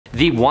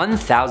The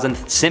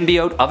 1000th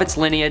symbiote of its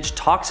lineage,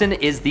 Toxin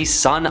is the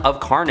son of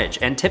Carnage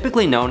and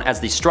typically known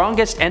as the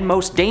strongest and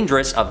most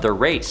dangerous of their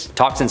race.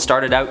 Toxin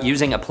started out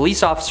using a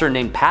police officer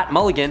named Pat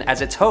Mulligan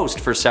as its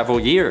host for several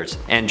years,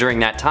 and during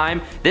that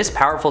time, this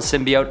powerful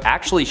symbiote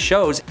actually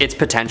shows its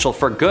potential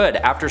for good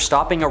after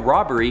stopping a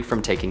robbery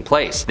from taking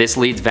place. This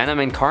leads Venom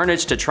and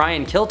Carnage to try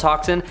and kill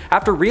Toxin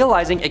after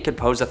realizing it could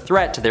pose a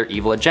threat to their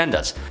evil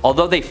agendas.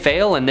 Although they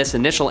fail in this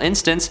initial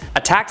instance,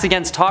 attacks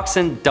against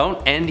Toxin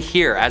don't end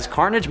here, as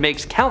Carnage makes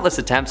countless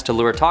attempts to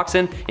lure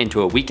Toxin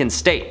into a weakened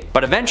state.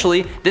 But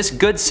eventually, this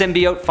good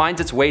symbiote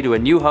finds its way to a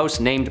new host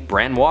named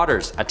Bran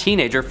Waters, a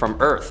teenager from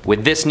Earth.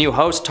 With this new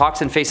host,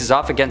 Toxin faces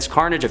off against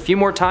Carnage a few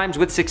more times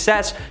with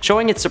success,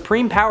 showing its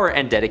supreme power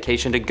and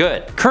dedication to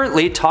good.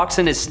 Currently,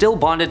 Toxin is still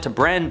bonded to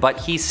Bran, but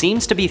he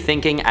seems to be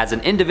thinking as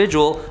an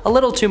individual a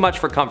little too much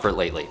for comfort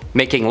lately,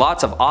 making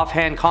lots of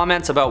offhand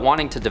comments about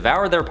wanting to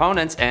devour their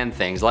opponents and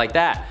things like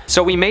that.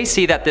 So we may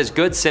see that this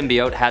good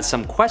symbiote has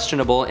some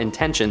questionable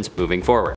intentions moving forward.